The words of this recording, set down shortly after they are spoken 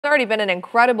It's already been an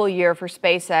incredible year for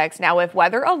SpaceX. Now, if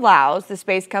weather allows, the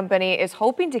space company is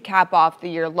hoping to cap off the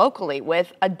year locally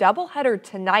with a doubleheader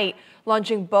tonight,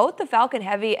 launching both the Falcon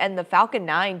Heavy and the Falcon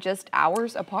 9 just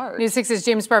hours apart. News 6's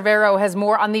James Sparvero has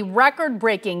more on the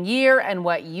record-breaking year and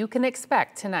what you can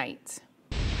expect tonight.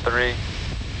 3,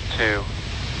 2,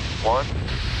 1,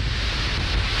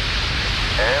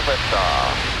 and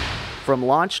liftoff. From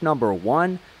launch number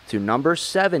 1 to number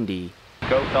 70,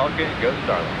 Go Falcon, go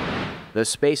Starlink. the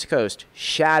Space Coast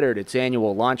shattered its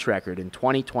annual launch record in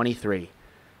 2023.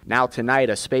 Now tonight,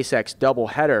 a SpaceX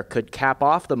doubleheader could cap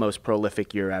off the most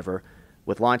prolific year ever,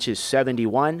 with launches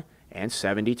 71 and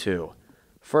 72.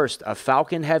 First, a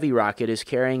Falcon Heavy rocket is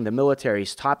carrying the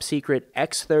military's top-secret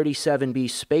X-37B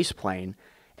spaceplane,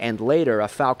 and later a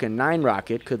Falcon 9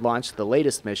 rocket could launch the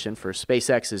latest mission for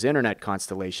SpaceX's internet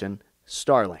constellation,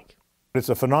 Starlink. It's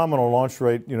a phenomenal launch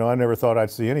rate. You know, I never thought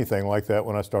I'd see anything like that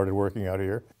when I started working out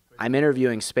here. I'm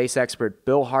interviewing space expert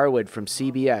Bill Harwood from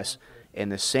CBS in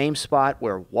the same spot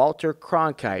where Walter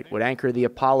Cronkite would anchor the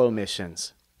Apollo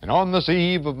missions. And on this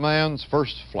eve of man's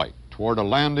first flight toward a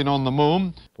landing on the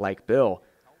moon, Like Bill,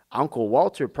 Uncle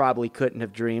Walter probably couldn't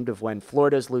have dreamed of when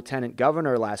Florida's lieutenant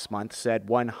governor last month said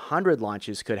 100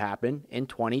 launches could happen in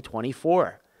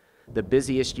 2024. The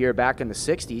busiest year back in the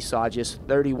 60s saw just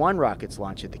 31 rockets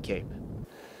launch at the Cape.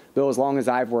 Bill, as long as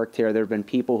I've worked here, there have been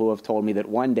people who have told me that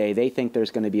one day they think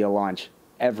there's going to be a launch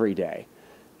every day.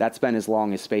 That's been as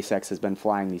long as SpaceX has been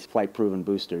flying these flight-proven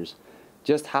boosters.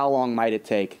 Just how long might it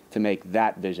take to make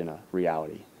that vision a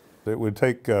reality? It would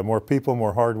take more people,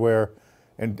 more hardware,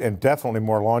 and definitely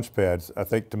more launch pads, I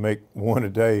think, to make one a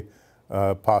day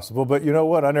possible. But you know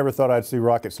what? I never thought I'd see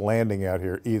rockets landing out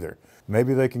here either.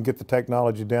 Maybe they can get the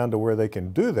technology down to where they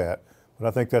can do that, but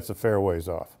I think that's a fair ways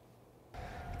off.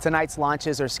 Tonight's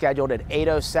launches are scheduled at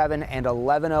 8:07 and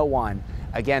 11:01.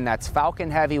 Again, that's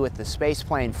Falcon Heavy with the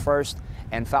spaceplane first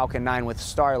and Falcon 9 with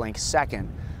Starlink second.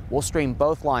 We'll stream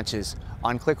both launches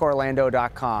on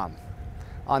clickorlando.com.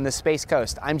 On the Space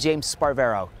Coast, I'm James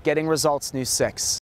Sparvero, Getting Results News 6.